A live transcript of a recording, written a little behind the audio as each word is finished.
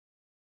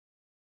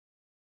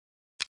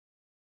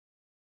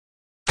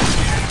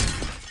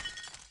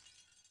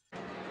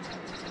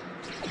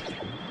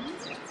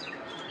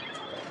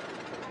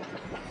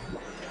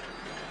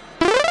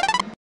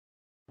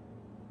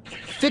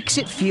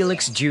Fix-It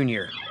Felix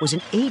Jr. was an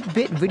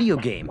 8-bit video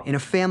game in a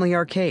family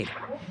arcade.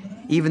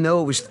 Even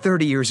though it was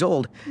 30 years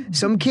old,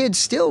 some kids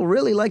still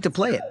really like to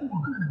play it.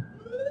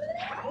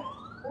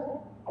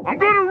 I'm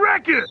gonna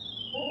wreck it!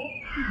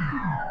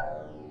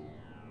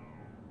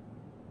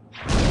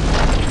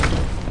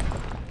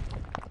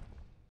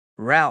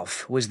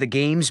 Ralph was the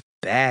game's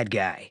bad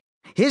guy.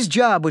 His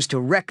job was to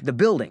wreck the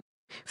building.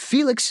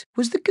 Felix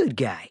was the good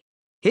guy.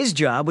 His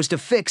job was to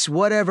fix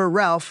whatever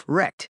Ralph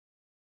wrecked.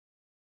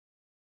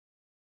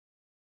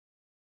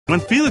 When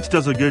Felix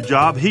does a good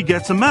job, he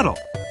gets a medal.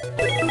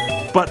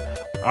 But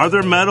are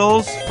there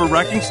medals for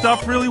wrecking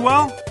stuff really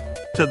well?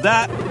 To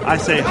that, I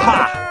say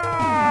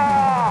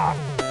ha!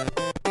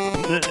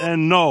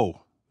 And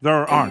no,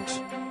 there aren't.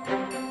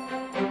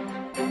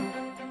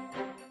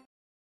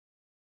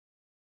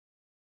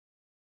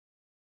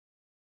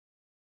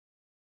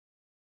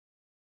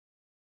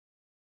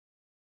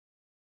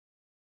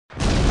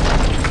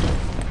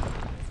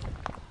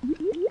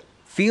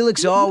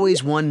 Felix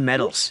always won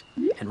medals.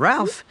 And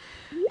Ralph,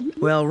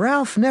 well,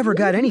 Ralph never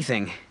got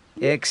anything,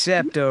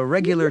 except a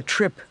regular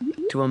trip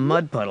to a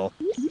mud puddle.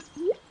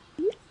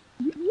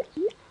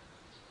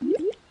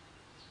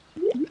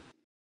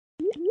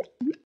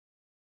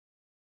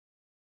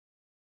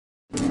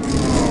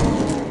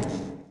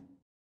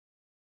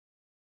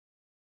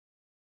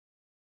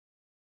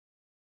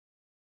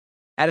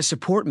 At a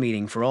support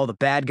meeting for all the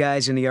bad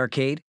guys in the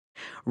arcade,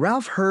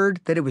 Ralph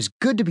heard that it was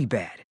good to be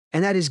bad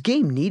and that his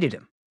game needed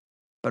him.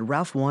 But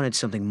Ralph wanted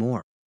something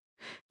more,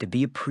 to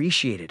be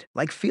appreciated,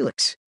 like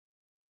Felix.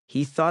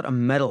 He thought a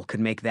medal could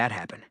make that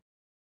happen.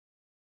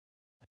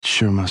 It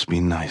sure must be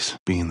nice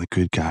being the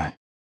good guy.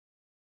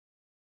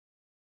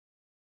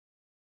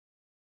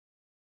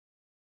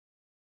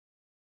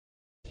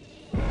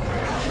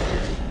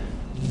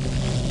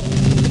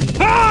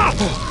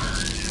 Ah!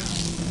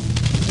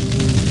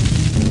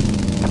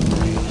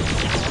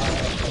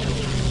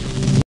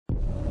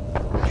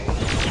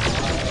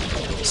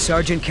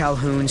 Sergeant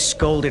Calhoun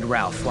scolded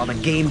Ralph while the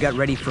game got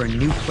ready for a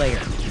new player.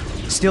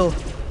 Still,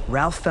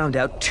 Ralph found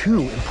out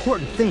two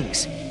important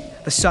things.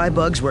 The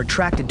cybugs were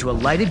attracted to a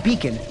lighted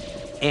beacon,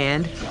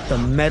 and the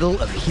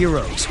Medal of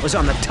Heroes was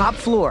on the top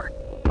floor.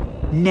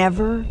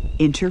 Never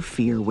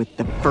interfere with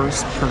the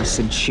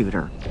first-person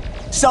shooter.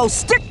 So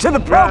stick to the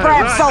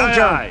program,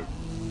 soldier! Aye,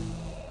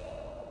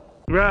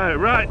 aye.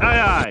 Right, aye,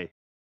 aye.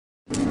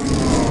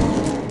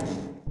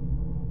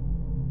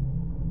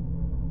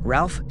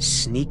 Ralph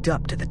sneaked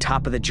up to the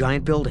top of the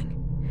giant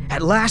building.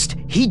 At last,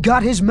 he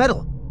got his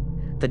medal.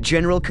 The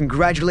general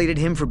congratulated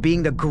him for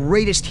being the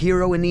greatest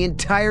hero in the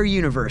entire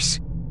universe.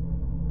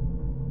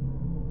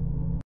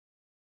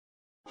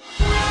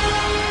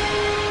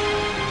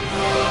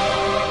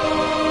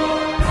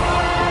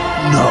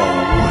 No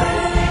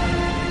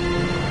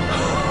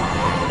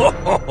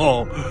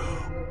way.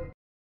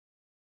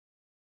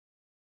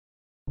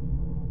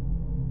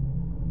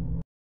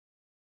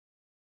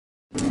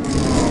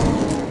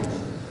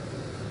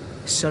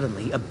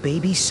 Suddenly, a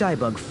baby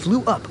cybug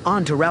flew up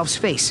onto Ralph's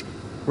face.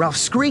 Ralph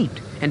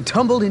screamed and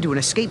tumbled into an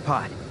escape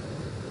pod.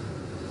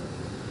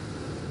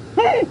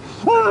 Get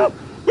off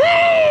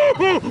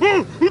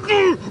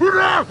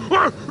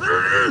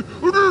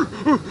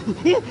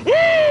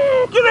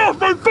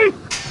my feet!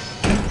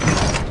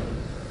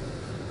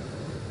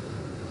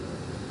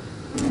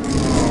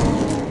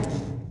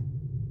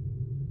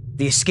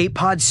 The escape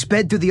pod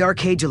sped through the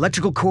arcade's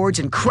electrical cords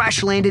and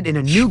crash-landed in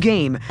a new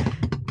game,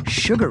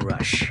 Sugar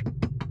Rush.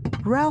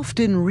 Ralph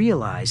didn't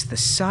realize the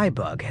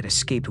cybug had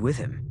escaped with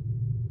him.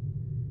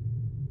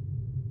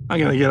 I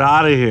gotta get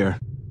out of here.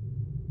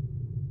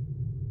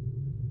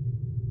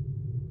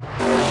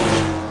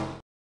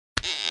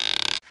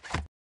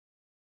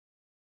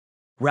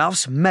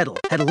 Ralph's medal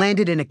had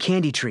landed in a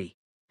candy tree.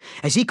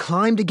 As he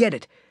climbed to get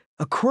it,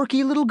 a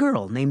quirky little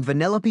girl named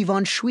Vanellope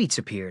von Schweetz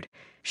appeared.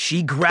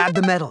 She grabbed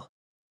the medal,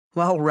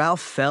 while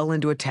Ralph fell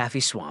into a taffy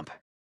swamp.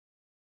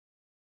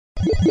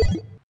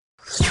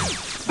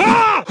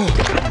 Ah!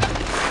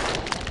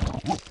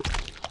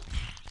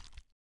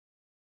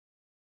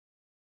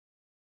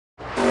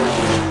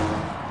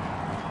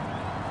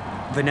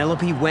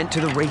 Vanellope went to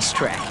the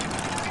racetrack.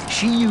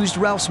 She used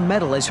Ralph's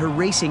medal as her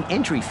racing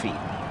entry fee.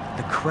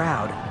 The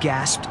crowd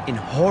gasped in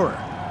horror.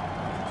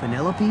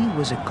 Vanellope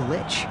was a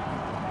glitch,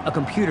 a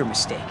computer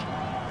mistake.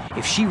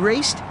 If she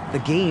raced, the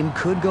game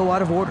could go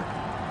out of order.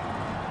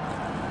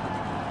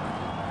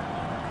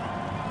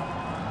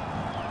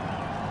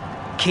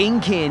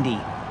 King Candy,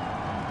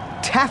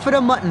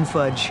 Taffeta Mutton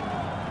Fudge,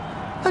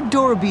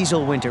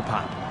 Adorabeezle Winter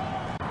Pop,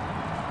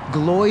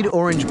 Gloyd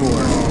Orange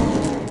Boar.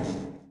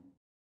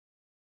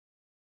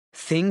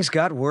 Things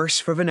got worse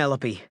for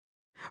Vanellope.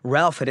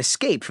 Ralph had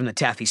escaped from the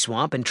taffy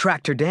swamp and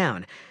tracked her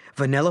down.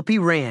 Vanellope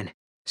ran.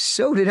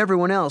 So did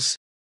everyone else.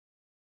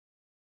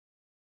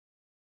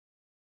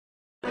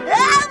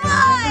 Oh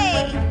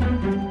boy!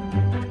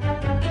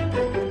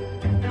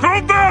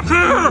 Come back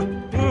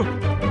here!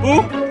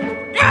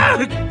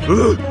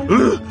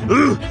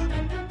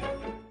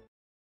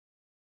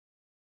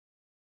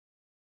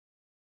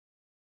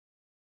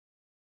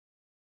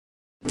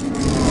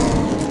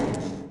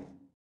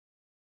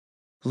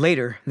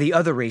 Later, the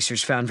other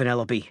racers found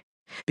Vanellope.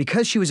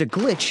 Because she was a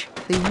glitch,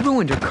 they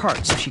ruined her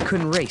cart so she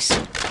couldn't race.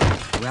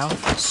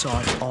 Ralph saw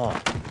it all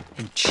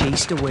and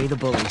chased away the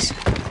bullies.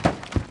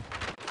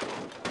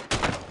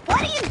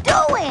 What are you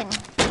doing?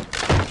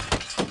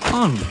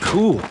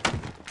 Uncool.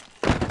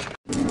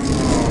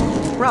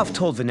 Ralph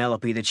told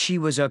Vanellope that she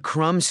was a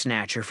crumb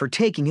snatcher for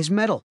taking his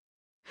medal.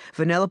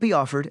 Vanellope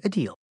offered a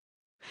deal.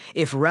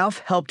 If Ralph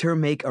helped her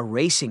make a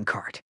racing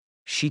cart,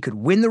 she could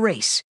win the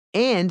race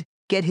and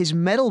get his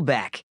medal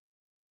back.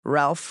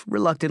 Ralph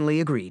reluctantly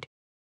agreed.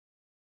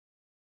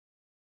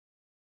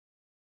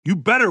 You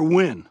better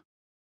win.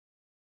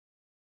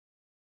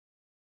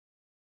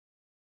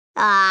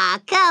 Aw,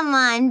 come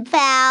on,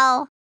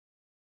 pal.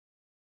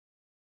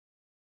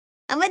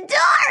 I'm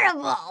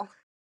adorable.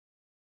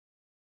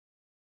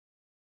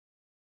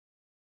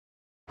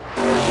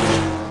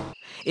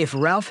 If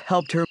Ralph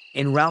helped her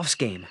in Ralph's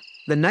game,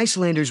 the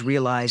Nicelanders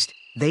realized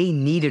they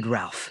needed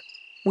Ralph.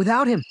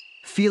 Without him,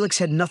 Felix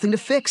had nothing to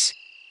fix,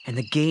 and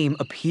the game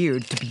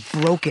appeared to be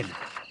broken.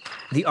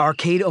 The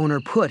arcade owner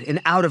put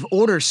an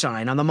out-of-order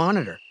sign on the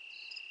monitor.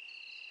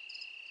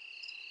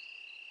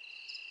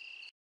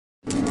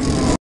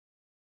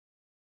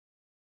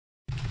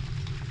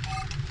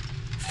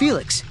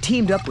 Felix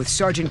teamed up with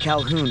Sergeant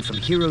Calhoun from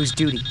Hero's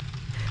Duty.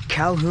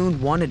 Calhoun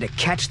wanted to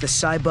catch the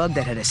cybug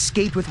that had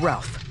escaped with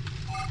Ralph.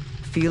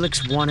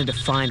 Felix wanted to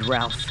find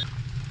Ralph.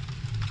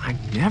 I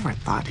never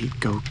thought he'd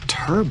go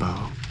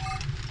turbo.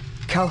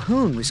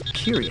 Calhoun was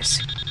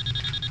curious.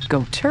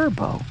 Go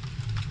turbo?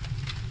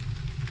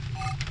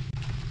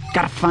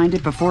 Gotta find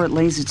it before it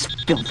lays its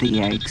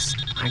filthy eggs.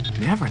 I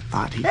never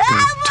thought he'd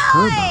go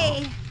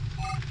turbo.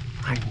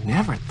 I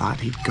never thought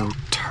he'd go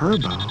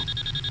turbo.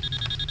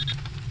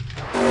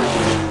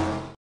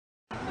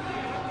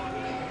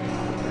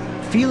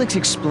 Felix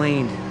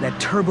explained that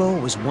Turbo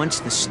was once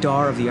the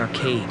star of the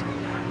arcade.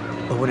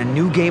 But when a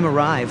new game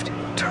arrived,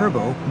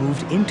 Turbo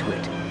moved into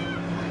it.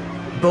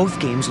 Both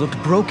games looked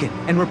broken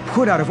and were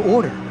put out of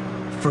order,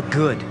 for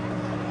good.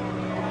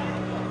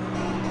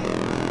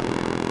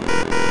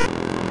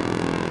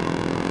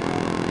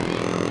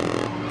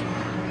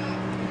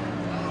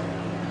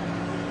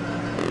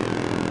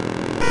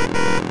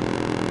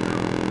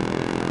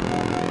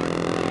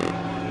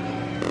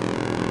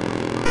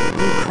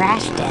 You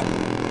crashed it.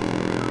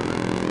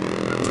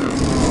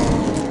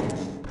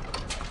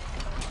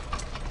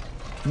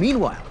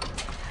 Meanwhile,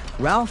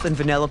 Ralph and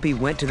Vanellope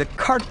went to the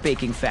cart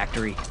baking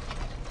factory.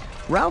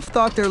 Ralph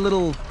thought their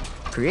little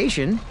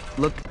creation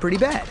looked pretty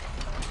bad,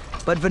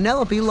 but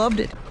Vanellope loved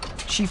it.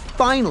 She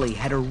finally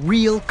had a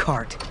real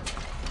cart.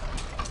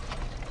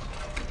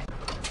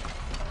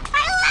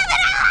 I love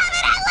it! I love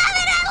it! I love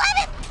it! I love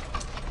it!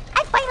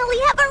 I finally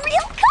have a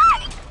real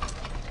cart!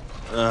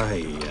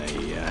 Ay, ay,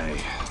 ay.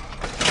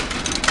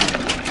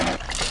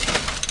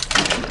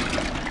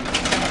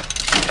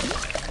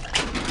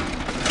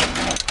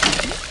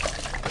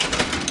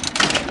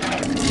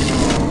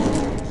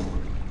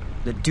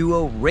 The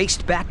duo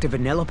raced back to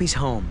Vanellope's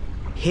home,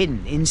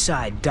 hidden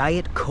inside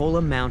Diet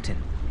Cola Mountain.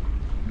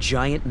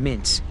 Giant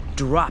mints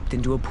dropped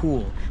into a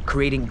pool,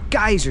 creating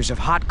geysers of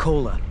hot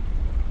cola.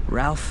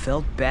 Ralph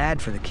felt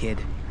bad for the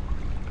kid.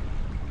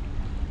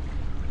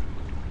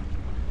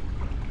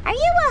 Are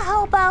you a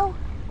hobo?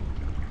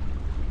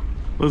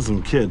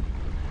 Listen, kid.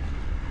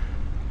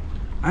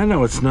 I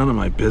know it's none of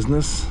my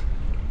business,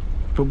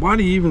 but why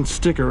do you even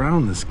stick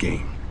around this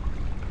game?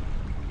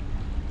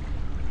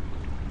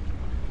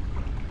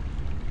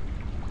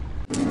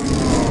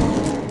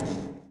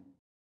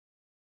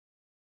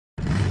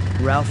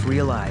 Ralph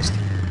realized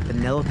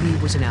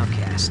Vanellope was an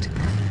outcast,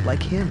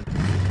 like him.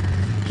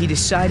 He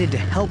decided to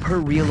help her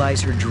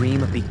realize her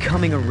dream of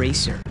becoming a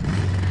racer.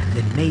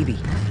 That maybe,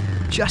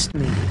 just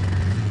maybe,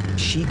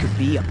 she could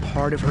be a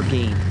part of her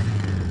game.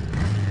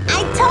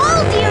 I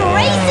told you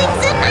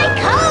racing's in my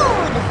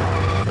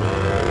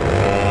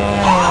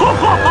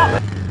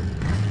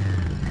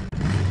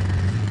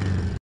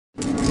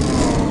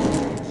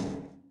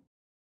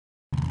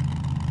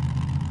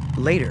code!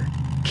 Later,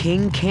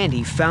 King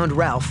Candy found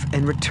Ralph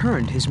and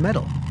returned his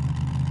medal.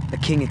 The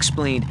king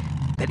explained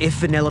that if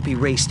Vanellope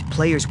raced,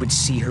 players would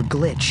see her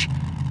glitch.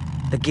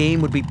 The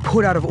game would be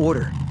put out of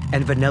order,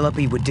 and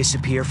Vanellope would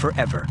disappear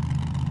forever.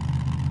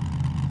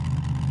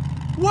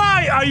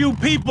 Why are you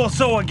people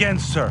so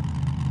against her?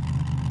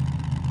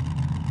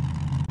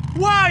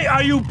 Why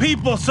are you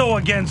people so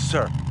against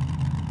her?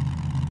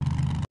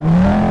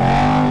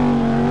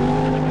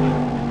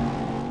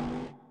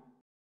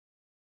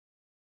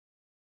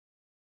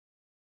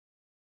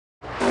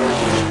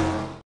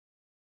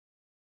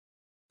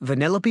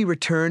 Vanellope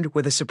returned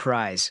with a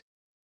surprise.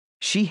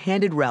 She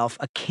handed Ralph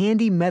a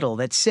candy medal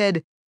that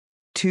said,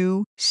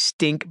 "To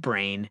Stink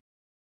Brain."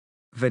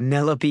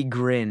 Vanellope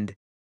grinned.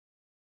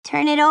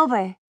 Turn it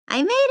over.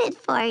 I made it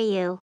for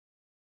you.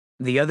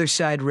 The other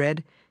side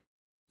read,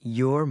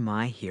 "You're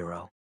my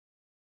hero."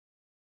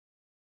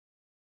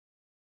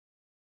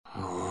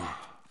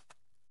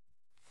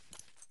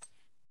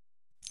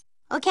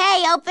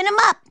 Okay, open them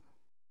up.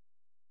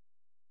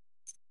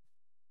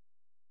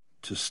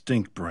 To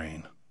Stink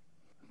Brain.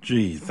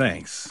 Gee,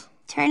 thanks.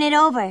 Turn it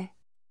over.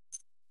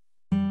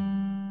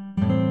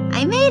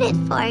 I made it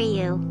for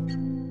you.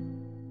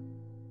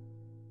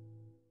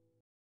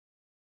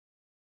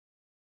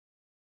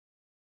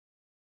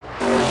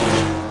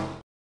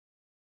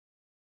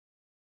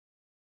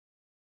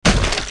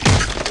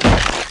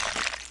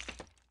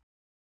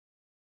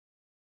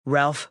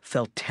 Ralph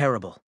felt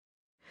terrible.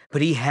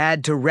 But he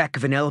had to wreck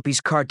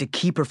Vanellope's cart to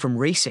keep her from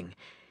racing.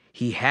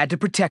 He had to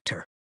protect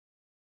her.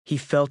 He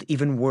felt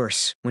even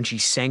worse when she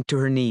sank to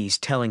her knees,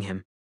 telling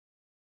him,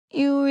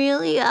 You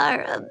really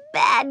are a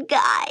bad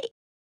guy.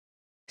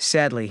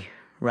 Sadly,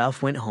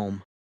 Ralph went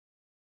home.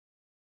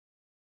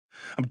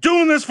 I'm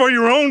doing this for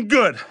your own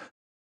good.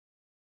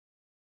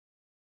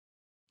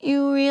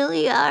 You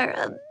really are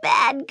a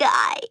bad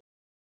guy.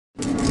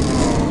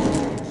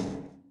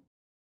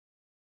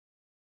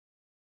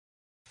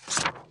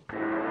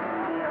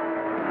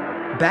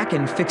 Back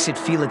in Fix-It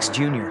Felix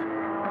Jr.,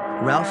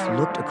 Ralph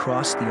looked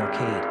across the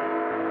arcade.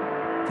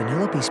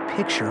 Vanellope's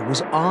picture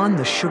was on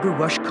the Sugar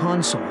Rush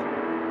console.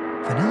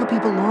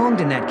 Vanellope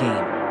belonged in that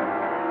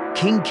game.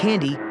 King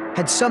Candy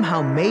had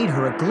somehow made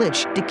her a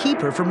glitch to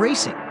keep her from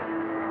racing.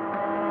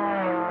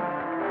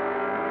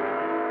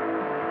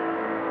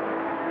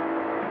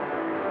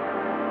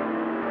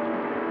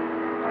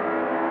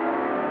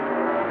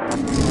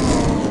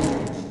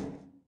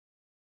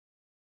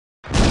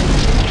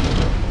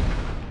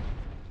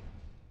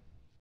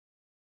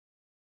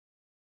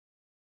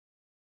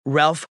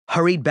 Ralph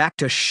hurried back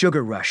to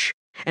Sugar Rush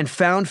and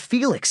found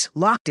Felix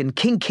locked in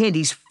King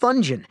Candy's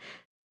Fungeon.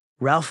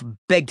 Ralph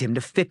begged him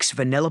to fix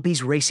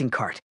Vanellope's racing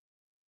cart.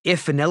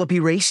 If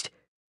Vanellope raced,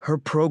 her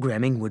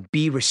programming would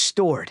be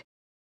restored.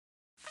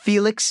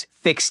 Felix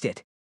fixed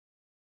it.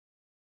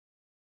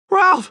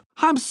 Ralph,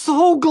 I'm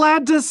so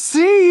glad to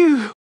see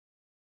you.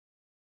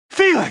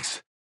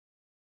 Felix!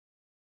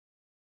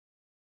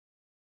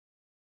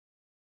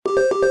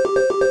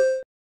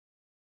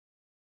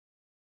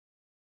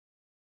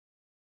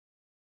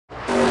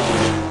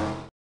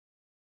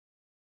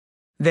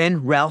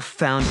 Then Ralph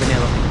found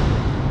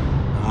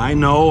Vanellope. I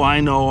know,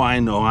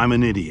 I'm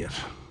an idiot.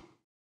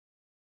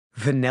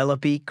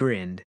 Vanellope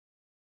grinned.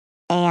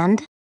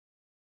 And?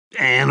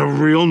 And a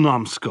real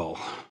numbskull.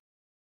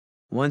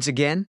 Once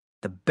again,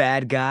 the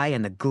bad guy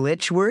and the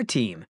glitch were a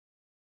team.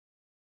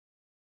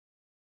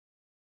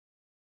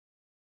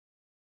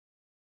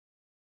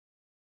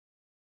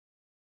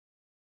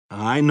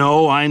 I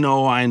know,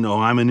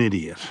 I'm an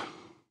idiot.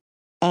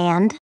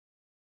 And?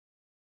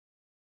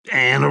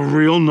 And a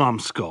real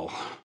numbskull.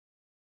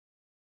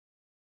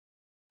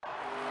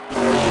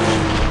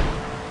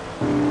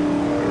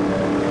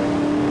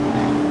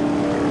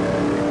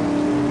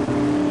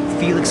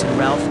 Felix and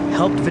Ralph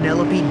helped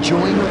Vanellope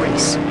join the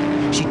race.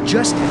 She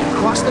just had to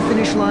cross the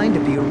finish line to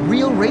be a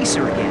real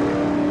racer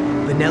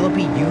again.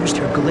 Vanellope used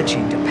her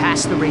glitching to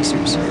pass the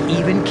racers,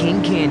 even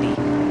King Candy.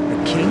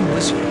 The king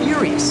was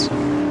furious.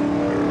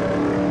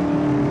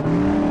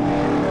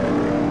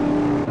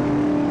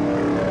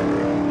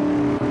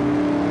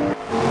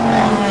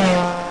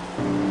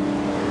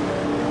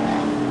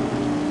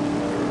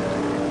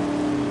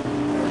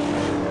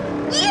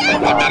 Yes,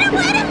 I'm gonna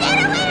win! I'm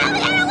gonna win! I'm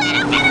gonna win!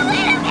 I'm gonna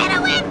win! I'm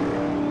gonna win!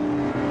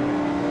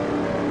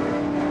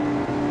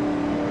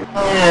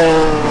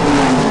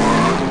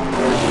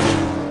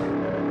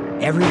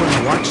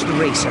 Everyone watched the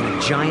race on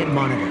a giant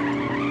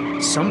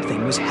monitor.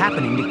 Something was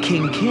happening to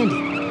King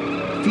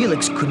Candy.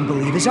 Felix couldn't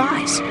believe his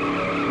eyes.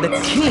 The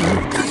king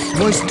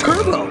was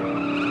Turbo.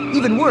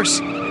 Even worse,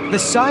 the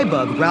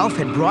Cybug Ralph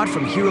had brought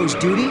from Hero's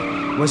Duty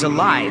was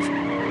alive,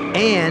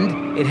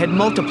 and it had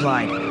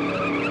multiplied.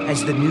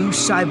 As the new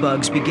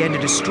Cybugs began to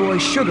destroy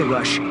Sugar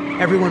Rush,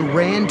 everyone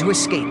ran to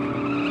escape.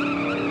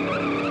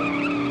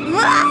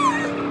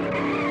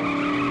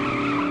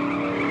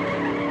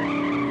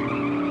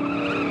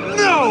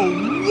 No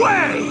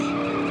way!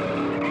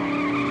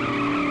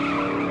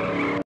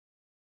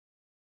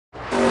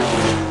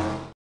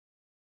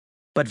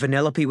 But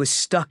Vanellope was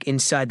stuck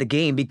inside the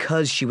game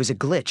because she was a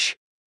glitch.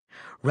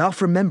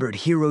 Ralph remembered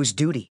Hero's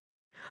Duty.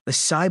 The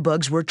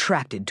Cybugs were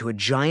attracted to a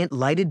giant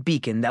lighted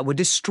beacon that would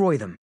destroy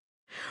them.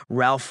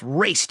 Ralph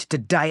raced to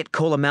Diet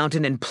Cola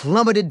Mountain and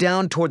plummeted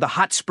down toward the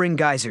hot spring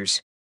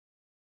geysers.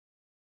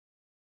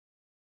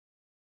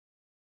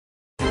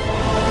 I'm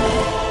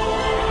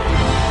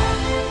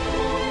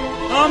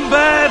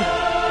bad,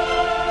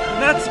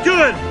 and that's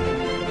good.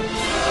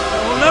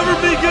 I'll never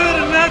be good,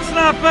 and that's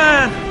not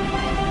bad.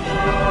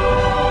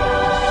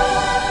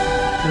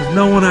 There's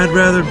no one I'd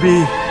rather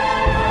be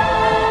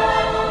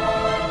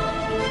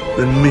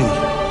than me.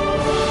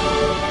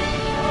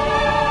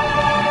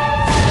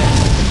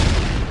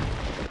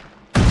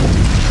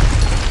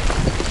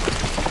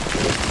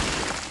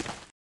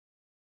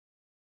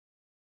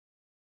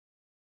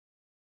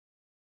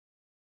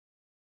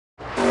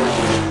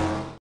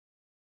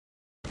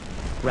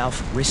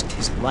 Ralph risked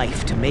his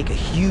life to make a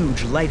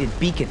huge lighted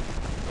beacon.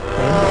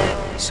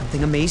 Then,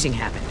 something amazing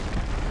happened.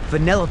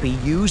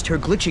 Vanellope used her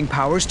glitching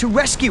powers to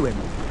rescue him.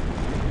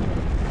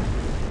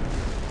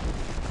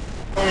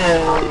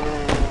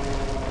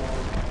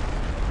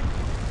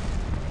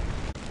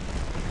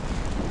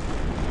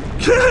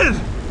 Kid!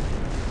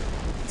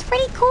 It's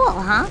pretty cool,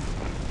 huh?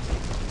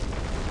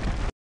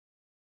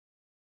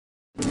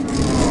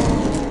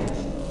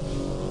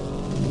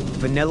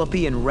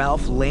 Vanellope and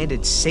Ralph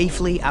landed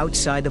safely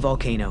outside the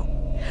volcano.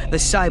 The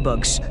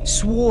cybugs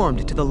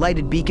swarmed to the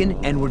lighted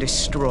beacon and were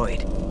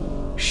destroyed.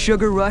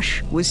 Sugar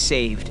Rush was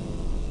saved.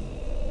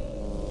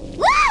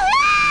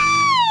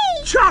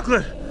 Woo-hoo!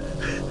 Chocolate!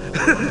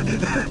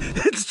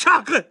 It's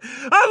chocolate!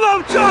 I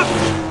love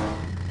chocolate!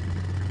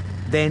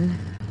 Then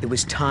it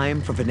was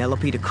time for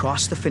Vanellope to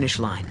cross the finish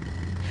line.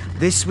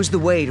 This was the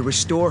way to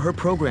restore her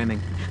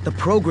programming, the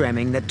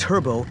programming that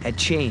Turbo had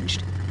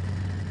changed.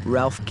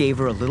 Ralph gave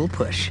her a little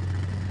push.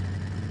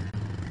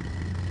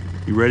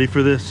 You ready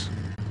for this?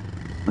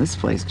 This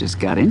place just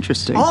got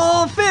interesting.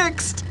 All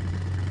fixed!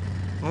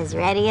 As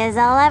ready as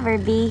I'll ever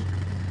be.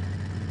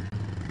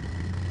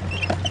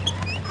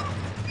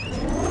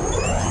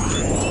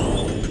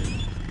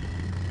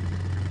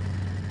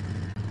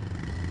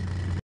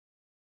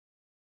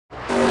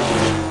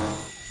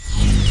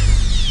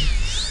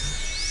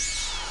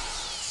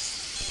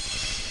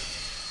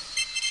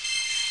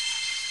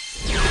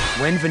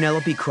 When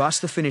Vanellope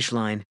crossed the finish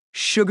line,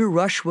 Sugar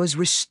Rush was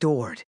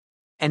restored,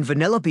 and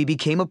Vanellope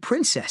became a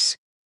princess.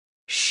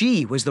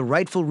 She was the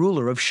rightful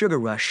ruler of Sugar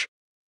Rush.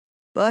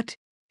 But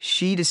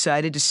she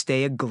decided to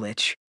stay a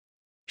glitch.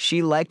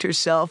 She liked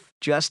herself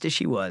just as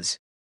she was.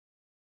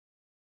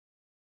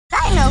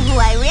 I know who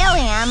I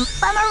really am.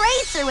 I'm a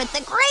racer with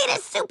the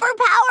greatest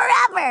superpower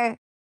ever.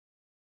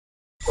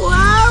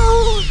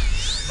 Whoa!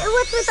 And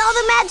what's with all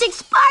the magic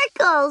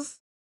sparkles?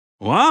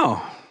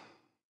 Wow.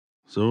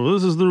 So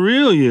this is the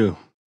real you.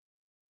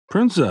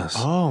 Princess.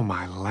 Oh,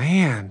 my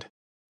land.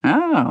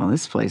 Oh,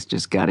 this place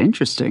just got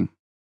interesting.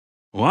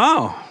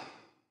 Wow.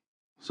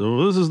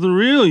 So this is the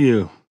real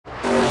you.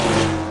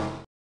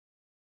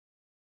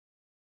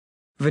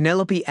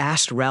 Vanellope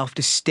asked Ralph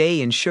to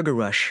stay in Sugar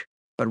Rush,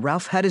 but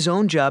Ralph had his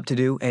own job to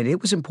do, and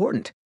it was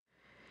important.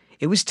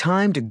 It was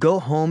time to go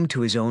home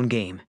to his own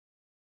game.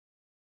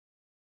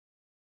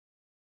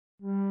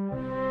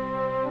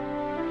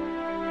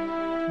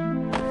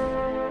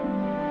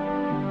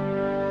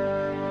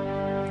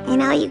 You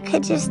know, you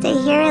could just stay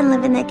here and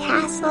live in the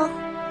castle.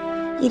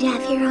 You'd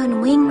have your own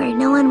wing where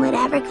no one would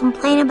ever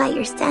complain about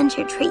your stench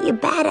or treat you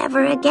bad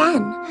ever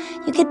again.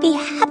 You could be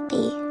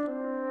happy.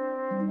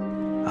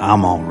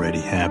 I'm already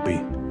happy.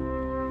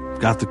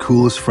 Got the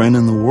coolest friend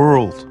in the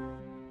world.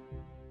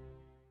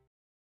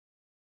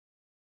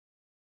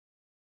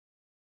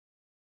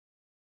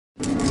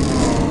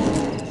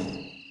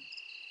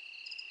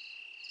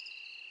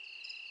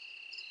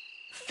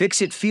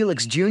 Fix-It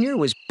Felix Jr.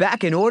 was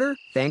back in order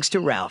thanks to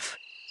Ralph.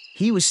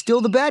 He was still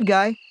the bad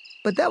guy,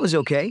 but that was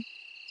okay.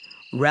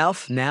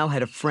 Ralph now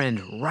had a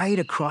friend right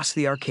across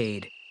the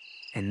arcade,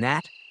 and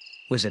that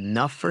was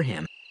enough for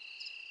him.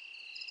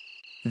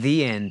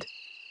 The end.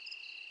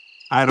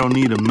 I don't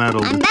need a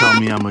medal to tell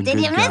me I'm a Did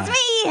good you miss guy.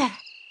 me?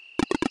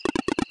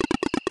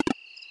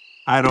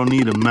 I don't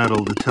need a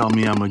medal to tell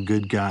me I'm a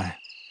good guy.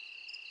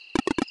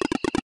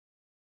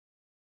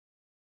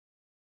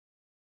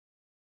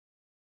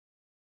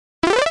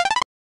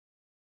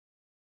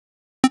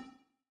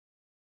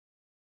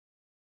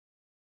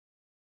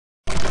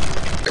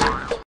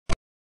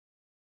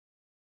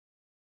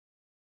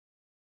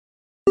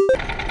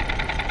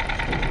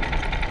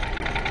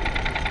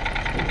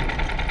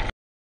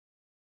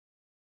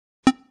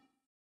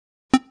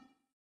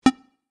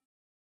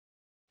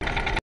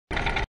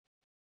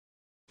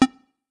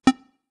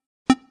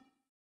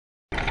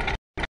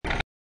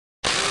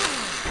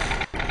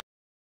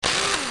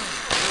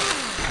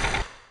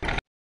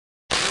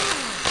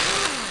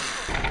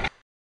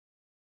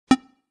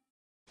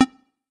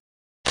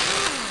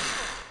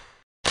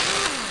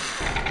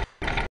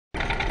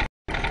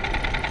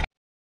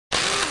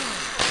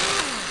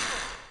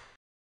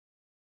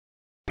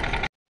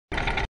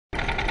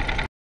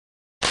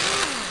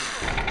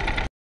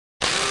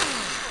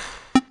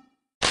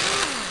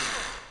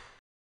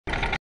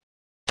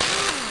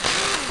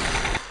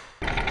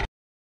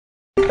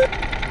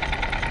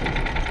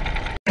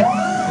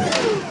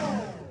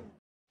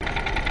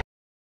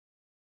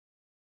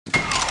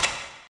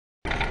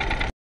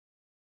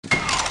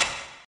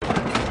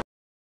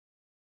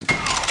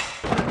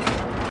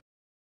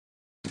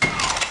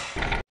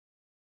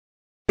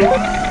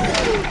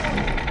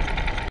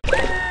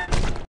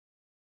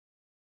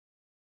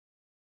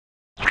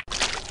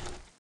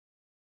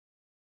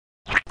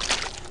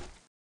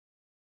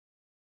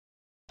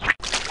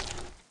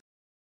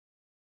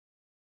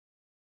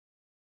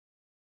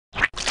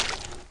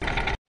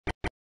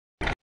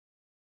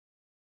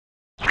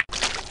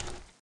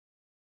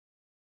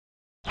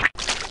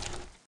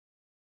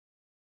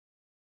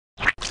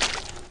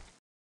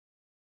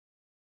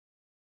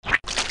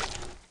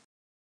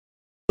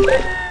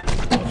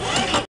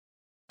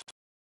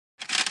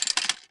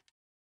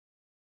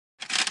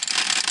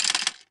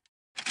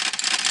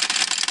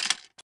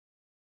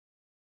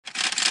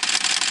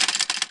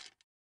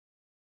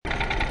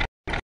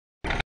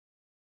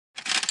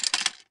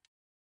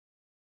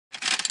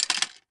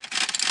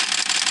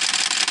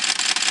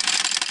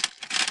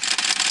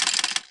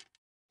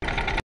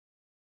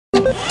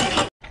 you